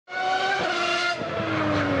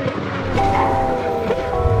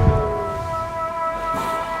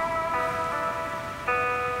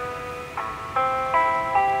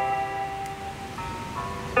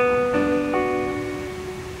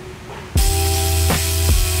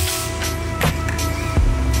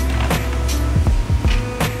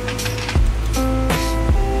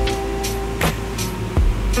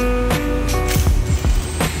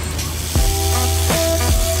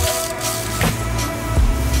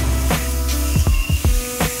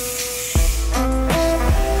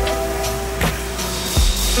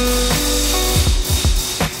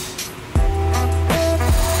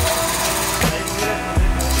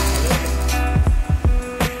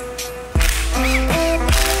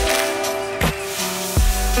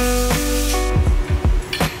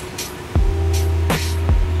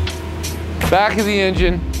back of the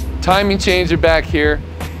engine, timing chains are back here.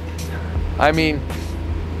 I mean,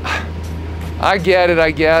 I get it,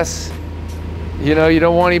 I guess. You know, you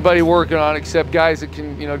don't want anybody working on it except guys that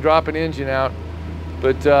can, you know, drop an engine out.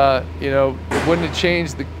 But, you know, it wouldn't have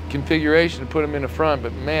changed the configuration to put them in the front.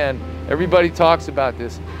 But man, everybody talks about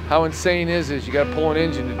this. How insane is this? You got to pull an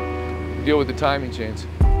engine to deal with the timing chains.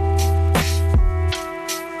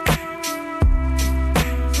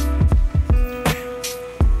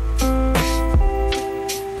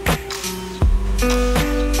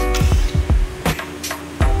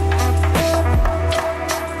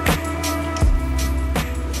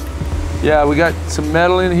 Yeah, we got some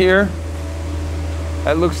metal in here.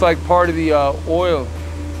 That looks like part of the oil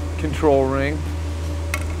control ring.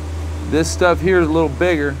 This stuff here is a little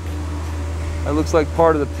bigger. That looks like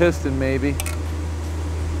part of the piston maybe.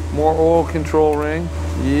 More oil control ring.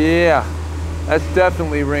 Yeah, that's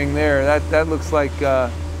definitely ring there. That looks like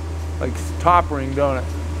top ring, don't it?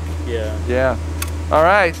 Yeah. Yeah. All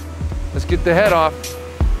right, let's get the head off.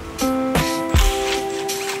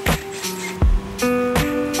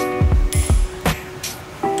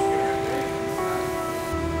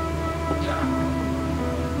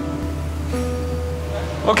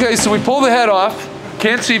 Okay, so we pull the head off.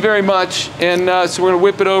 Can't see very much, and so we're gonna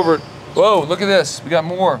whip it over. Whoa, look at this. We got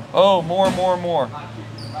more. Oh, more.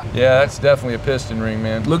 Yeah, that's definitely a piston ring,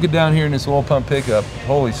 man. Look at down here in this oil pump pickup.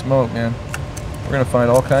 Holy smoke, man. We're gonna find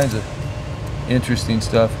all kinds of interesting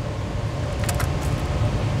stuff.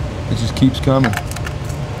 It just keeps coming.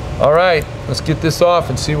 All right, let's get this off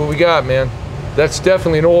and see what we got, man. That's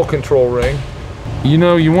definitely an oil control ring. You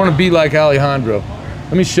know, you wanna be like Alejandro.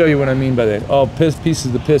 Let me show you what I mean by that. Oh, pieces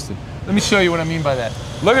of the piston. Let me show you what I mean by that.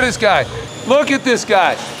 Look at this guy. Look at this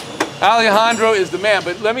guy. Alejandro is the man,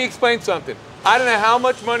 but let me explain something. I don't know how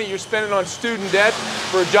much money you're spending on student debt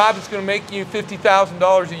for a job that's gonna make you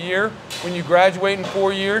 $50,000 a year when you graduate in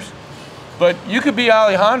 4 years, but you could be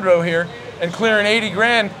Alejandro here and clearing 80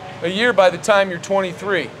 grand a year by the time you're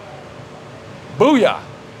 23. Booyah.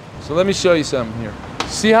 So let me show you something here.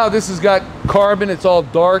 See how this has got carbon? It's all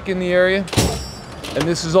dark in the area. And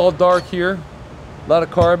this is all dark here, a lot of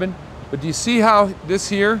carbon. But do you see how this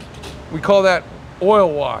here, we call that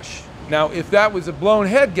oil wash. Now, if that was a blown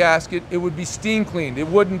head gasket, it would be steam cleaned. It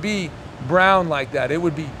wouldn't be brown like that. It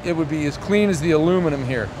would be as clean as the aluminum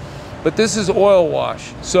here. But this is oil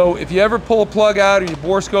wash. So if you ever pull a plug out or you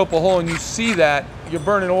bore scope a hole and you see that, you're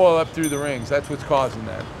burning oil up through the rings. That's what's causing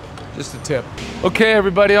that. Just a tip. Okay,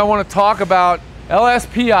 everybody, I want to talk about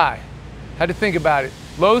LSPI. Had to think about it.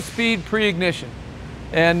 Low speed pre-ignition.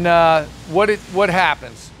 And what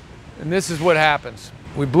happens? And this is what happens.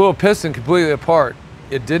 We blew a piston completely apart.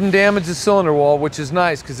 It didn't damage the cylinder wall, which is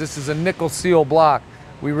nice because this is a nickel seal block.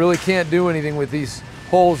 We really can't do anything with these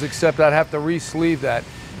holes except I'd have to re-sleeve that.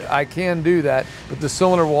 I can do that, but the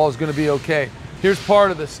cylinder wall is going to be okay. Here's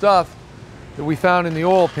part of the stuff that we found in the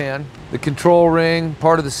oil pan. The control ring,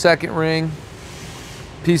 part of the second ring,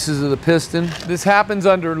 pieces of the piston. This happens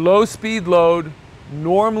under low speed load,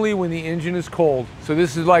 normally when the engine is cold. So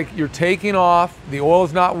this is like you're taking off, the oil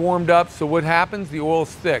is not warmed up, so what happens? The oil is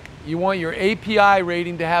thick. You want your API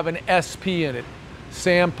rating to have an SP in it.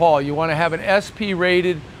 Sam Paul, you want to have an SP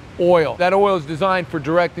rated oil. That oil is designed for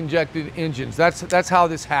direct injected engines. That's how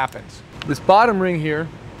this happens. This bottom ring here,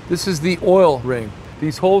 this is the oil ring.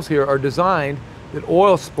 These holes here are designed that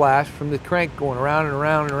oil splash from the crank going around and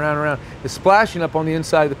around and around and around. It's splashing up on the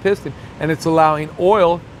inside of the piston and it's allowing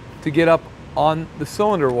oil to get up on the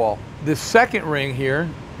cylinder wall. This second ring here,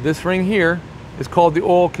 this ring here, is called the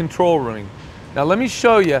oil control ring. Now let me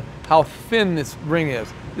show you how thin this ring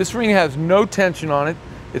is. This ring has no tension on it.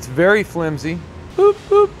 It's very flimsy. Boop,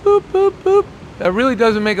 boop, boop, boop, boop. That really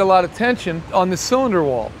doesn't make a lot of tension on the cylinder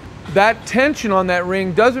wall. That tension on that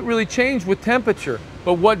ring doesn't really change with temperature,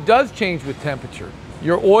 but what does change with temperature?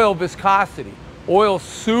 Your oil viscosity. Oil's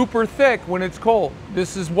super thick when it's cold.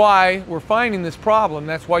 This is why we're finding this problem.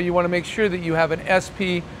 That's why you want to make sure that you have an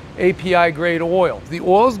SP API grade oil. The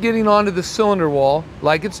oil's getting onto the cylinder wall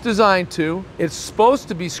like it's designed to. It's supposed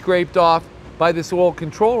to be scraped off by this oil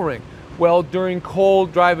control ring. Well, during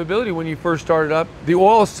cold drivability, when you first started up, the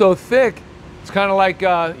oil is so thick, it's kind of like,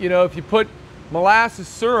 you know, if you put molasses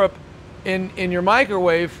syrup in your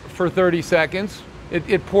microwave for 30 seconds,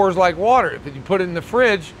 it pours like water. If you put it in the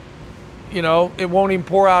fridge, you know, it won't even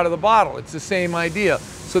pour out of the bottle. It's the same idea.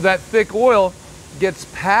 So that thick oil gets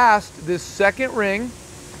past this second ring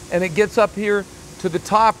and it gets up here to the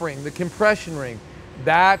top ring, the compression ring.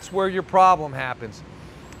 That's where your problem happens.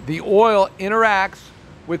 The oil interacts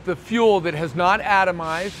with the fuel that has not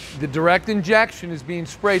atomized. The direct injection is being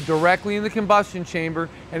sprayed directly in the combustion chamber,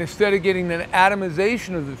 and instead of getting an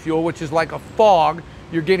atomization of the fuel, which is like a fog,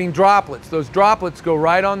 you're getting droplets. Those droplets go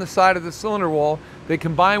right on the side of the cylinder wall. They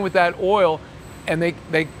combine with that oil, and they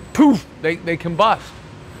combust.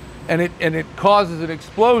 And it causes an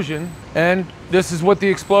explosion, and this is what the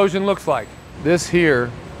explosion looks like. This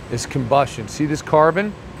here is combustion. See this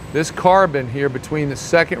carbon? This carbon here between the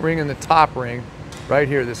second ring and the top ring, right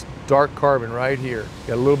here, this dark carbon right here.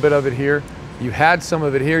 Got a little bit of it here. You had some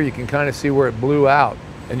of it here, you can kind of see where it blew out.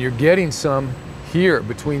 And you're getting some here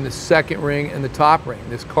between the second ring and the top ring,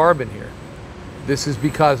 this carbon here. This is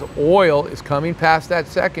because oil is coming past that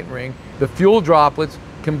second ring. The fuel droplets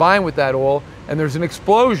combine with that oil, and there's an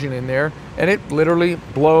explosion in there, and it literally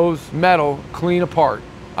blows metal clean apart.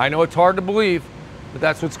 I know it's hard to believe, but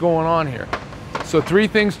that's what's going on here. So 3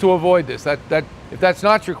 things to avoid this. If that's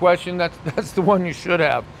not your question, that's the one you should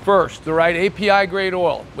have. First, the right API grade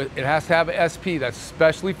oil. It has to have an SP that's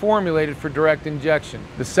specially formulated for direct injection.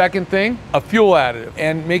 The second thing, a fuel additive,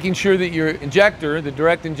 and making sure that your injector, the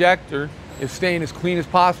direct injector, is staying as clean as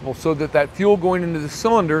possible so that that fuel going into the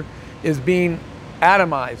cylinder is being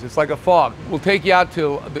atomized. It's like a fog. We'll take you out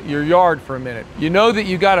to your yard for a minute. You know that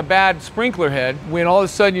you got a bad sprinkler head when all of a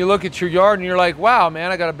sudden you look at your yard and you're like, wow,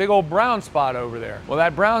 man, I got a big old brown spot over there. Well,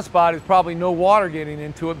 that brown spot is probably no water getting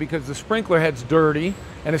into it because the sprinkler head's dirty,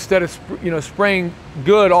 and instead of spraying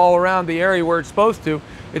good all around the area where it's supposed to,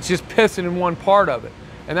 it's just pissing in one part of it.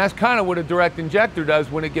 And that's kind of what a direct injector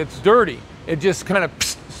does when it gets dirty. It just kind of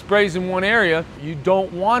sprays in one area. You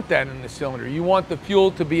don't want that in the cylinder. You want the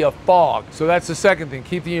fuel to be a fog. So that's the second thing.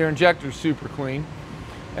 Keep your injector super clean.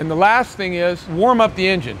 And the last thing is warm up the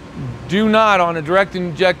engine. Do not, on a direct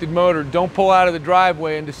injected motor, don't pull out of the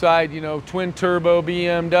driveway and decide, twin turbo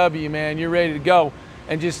BMW, man, you're ready to go,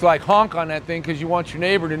 and just like honk on that thing because you want your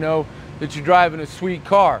neighbor to know that you're driving a sweet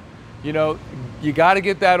car. You got to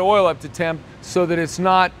get that oil up to temp so that it's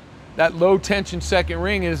not, that low tension second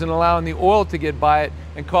ring isn't allowing the oil to get by it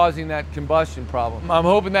and causing that combustion problem. I'm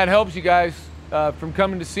hoping that helps you guys from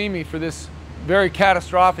coming to see me for this very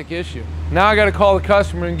catastrophic issue. Now I got to call the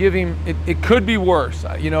customer and give him, it could be worse.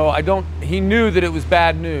 He knew that it was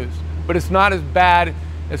bad news, but it's not as bad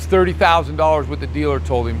as $30,000 what the dealer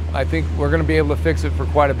told him. I think we're going to be able to fix it for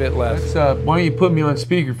quite a bit less. Why don't you put me on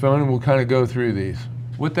speakerphone and we'll kind of go through these.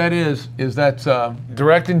 What that is that's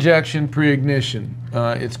direct injection pre-ignition.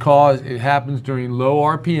 It happens during low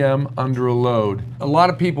RPM under a load. A lot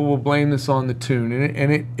of people will blame this on the tune,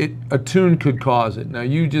 and a tune could cause it. Now,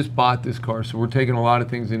 you just bought this car, so we're taking a lot of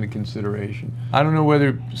things into consideration. I don't know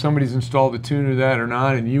whether somebody's installed a tune to that or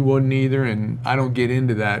not, and you wouldn't either, and I don't get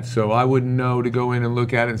into that, so I wouldn't know to go in and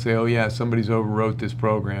look at it and say, oh yeah, somebody's overwrote this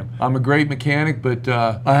program. I'm a great mechanic, but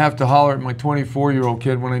I have to holler at my 24-year-old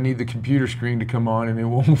kid when I need the computer screen to come on and it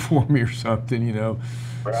won't for me or something,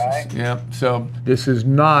 Right. Yeah, so this is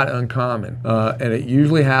not uncommon, and it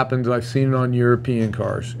usually happens. I've seen it on European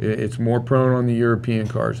cars. It's more prone on the European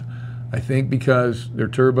cars. I think because they're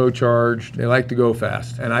turbocharged, they like to go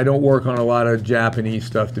fast. And I don't work on a lot of Japanese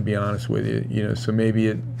stuff, to be honest with you. So maybe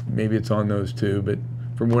it's on those too, but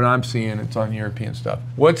from what I'm seeing, it's on European stuff.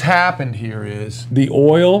 What's happened here is the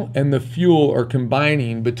oil and the fuel are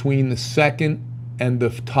combining between the second and the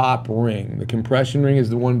top ring. The compression ring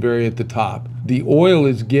is the one very at the top. The oil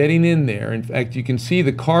is getting in there. In fact, you can see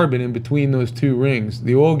the carbon in between those two rings.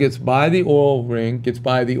 The oil gets by the oil ring, gets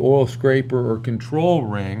by the oil scraper or control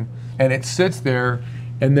ring, and it sits there,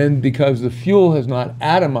 and then because the fuel has not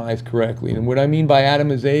atomized correctly, and what I mean by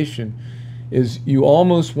atomization is you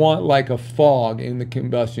almost want like a fog in the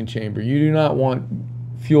combustion chamber. You do not want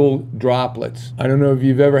fuel droplets. I don't know if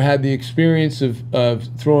you've ever had the experience of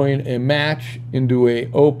throwing a match into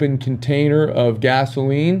an open container of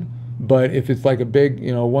gasoline, but if it's like a big,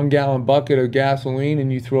 1 gallon bucket of gasoline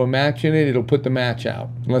and you throw a match in it, it'll put the match out.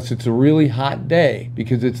 Unless it's a really hot day,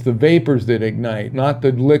 because it's the vapors that ignite, not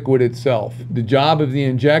the liquid itself. The job of the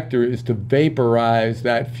injector is to vaporize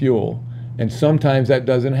that fuel, and sometimes that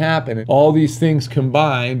doesn't happen. All these things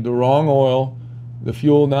combined, the wrong oil, the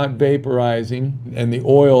fuel not vaporizing, and the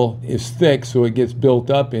oil is thick so it gets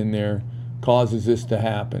built up in there, causes this to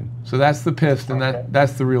happen. So that's the piston,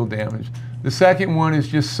 that's the real damage. The second one is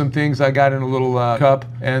just some things I got in a little cup,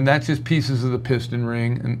 and that's just pieces of the piston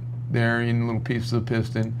ring, and there in little pieces of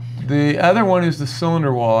piston. The other one is the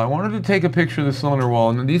cylinder wall. I wanted to take a picture of the cylinder wall,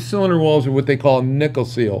 and these cylinder walls are what they call nickel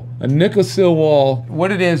seal. A nickel seal wall,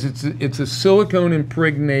 what it is, it's a silicone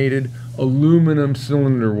impregnated aluminum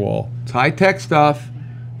cylinder wall. It's high-tech stuff,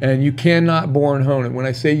 and you cannot bore and hone it. When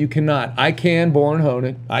I say you cannot, I can bore and hone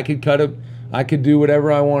it. I could cut it, I could do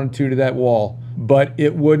whatever I wanted to that wall. but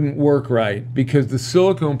it wouldn't work right because the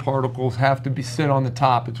silicone particles have to be sit on the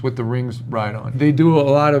top. It's what the rings ride on. They do a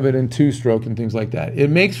lot of it in two-stroke and things like that. It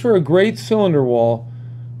makes for a great cylinder wall,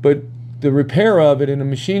 but the repair of it in a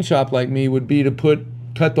machine shop like me would be to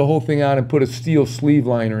cut the whole thing out and put a steel sleeve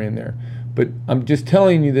liner in there. But I'm just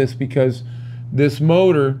telling you this because this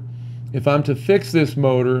motor, if I'm to fix this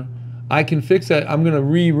motor, I can fix that. I'm going to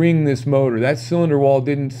re-ring this motor. That cylinder wall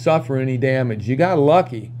didn't suffer any damage. You got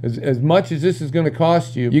lucky. As much as this is going to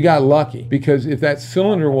cost you, you got lucky. Because if that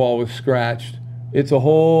cylinder wall was scratched, it's a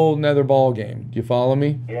whole nother ball game. Do you follow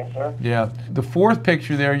me? Yes, sir. Yeah. The fourth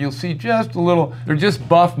picture there, you'll see just a little, they're just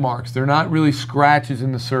buff marks. They're not really scratches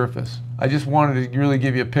in the surface. I just wanted to really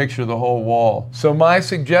give you a picture of the whole wall. So my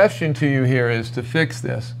suggestion to you here is to fix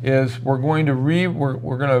this, is we're going to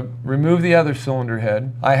remove the other cylinder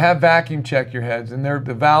head. I have vacuum checked your heads and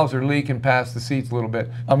the valves are leaking past the seats a little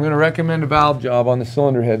bit. I'm going to recommend a valve job on the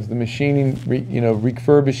cylinder heads, the machining,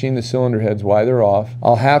 refurbishing the cylinder heads while they're off.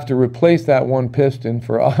 I'll have to replace that one piston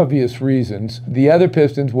for obvious reasons. The other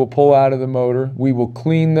pistons we'll pull out of the motor. We will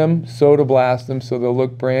clean them, soda blast them so they'll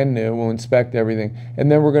look brand new. We'll inspect everything.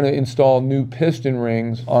 And then we're going to install new piston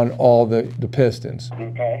rings on all the pistons.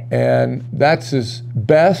 Okay. And that's as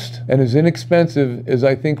best and as inexpensive as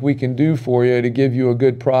I think we can do for you to give you a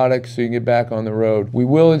good product so you can get back on the road. We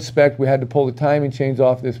will inspect, we had to pull the timing chains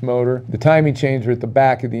off this motor. The timing chains are at the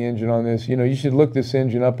back of the engine on this. You know, you should look this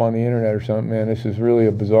engine up on the internet or something, man. This is really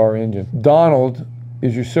a bizarre engine. Donald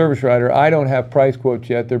is your service writer. I don't have price quotes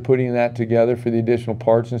yet. They're putting that together for the additional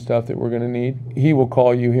parts and stuff that we're going to need. He will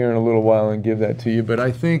call you here in a little while and give that to you. But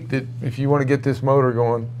I think that if you want to get this motor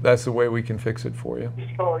going, that's the way we can fix it for you.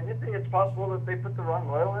 So you think it's possible that they put the wrong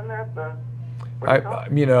oil in there?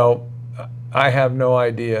 I have no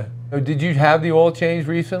idea. Did you have the oil change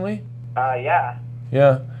recently? Yeah.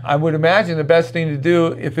 Yeah. I would imagine the best thing to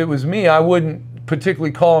do, if it was me, I wouldn't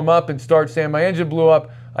particularly call them up and start saying, my engine blew up,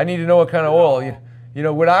 I need to know what kind of oil. You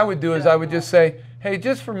know, what I would do is I would just say, hey,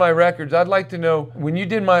 just for my records, I'd like to know, when you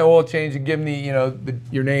did my oil change and give me,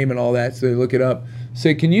 your name and all that, so they look it up,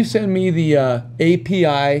 say, can you send me the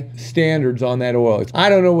API standards on that oil? I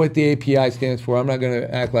don't know what the API stands for. I'm not going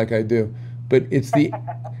to act like I do. But it's the,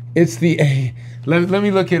 let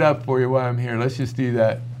me look it up for you while I'm here. Let's just do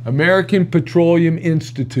that. American Petroleum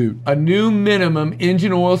Institute, a new minimum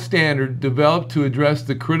engine oil standard developed to address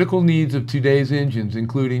the critical needs of today's engines,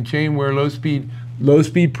 including chain wear, low speed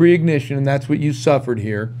pre-ignition, and that's what you suffered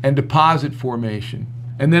here, and deposit formation.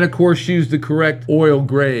 And then, of course, use the correct oil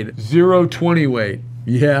grade, 020 weight.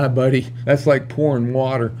 Yeah, buddy, that's like pouring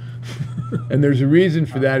water. And there's a reason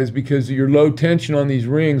for that, is because your low tension on these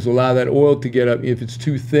rings will allow that oil to get up if it's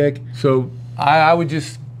too thick. So I would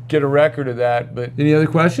just get a record of that. But any other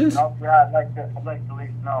questions? No, yeah, I'd like to at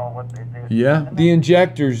least know what they do. Yeah, the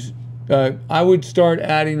injectors, I would start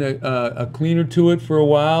adding a cleaner to it for a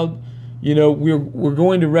while. You know, we're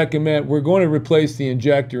going to replace the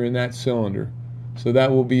injector in that cylinder. So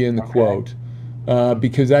that will be in the quote.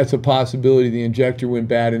 Because that's a possibility. The injector went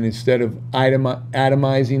bad, and instead of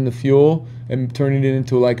atomizing the fuel and turning it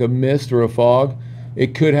into like a mist or a fog,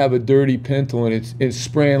 it could have a dirty pintle, and it's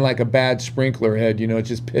spraying like a bad sprinkler head. You know, it's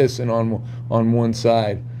just pissing on one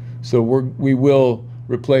side. So we will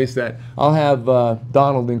replace that. I'll have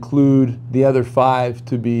Donald include the other 5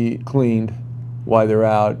 to be cleaned while they're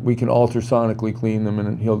out. We can ultrasonically clean them,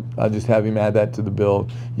 and I'll just have him add that to the bill.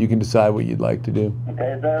 You can decide what you'd like to do.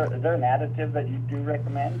 Okay, is there an additive that you do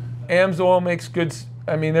recommend? AMSOIL makes good,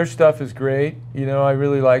 I mean, their stuff is great. You know, I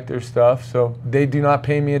really like their stuff, so they do not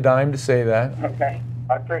pay me a dime to say that. Okay,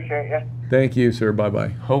 I appreciate you. Thank you, sir. Bye-bye.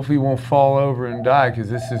 Hopefully you won't fall over and die, because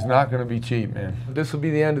this is not going to be cheap, man. This will be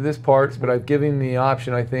the end of this part, but I've given him the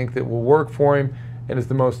option I think that will work for him and is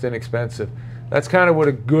the most inexpensive. That's kind of what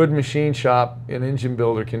a good machine shop and engine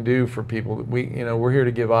builder can do for people. We're here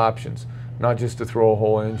to give options, not just to throw a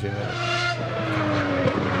whole engine in it.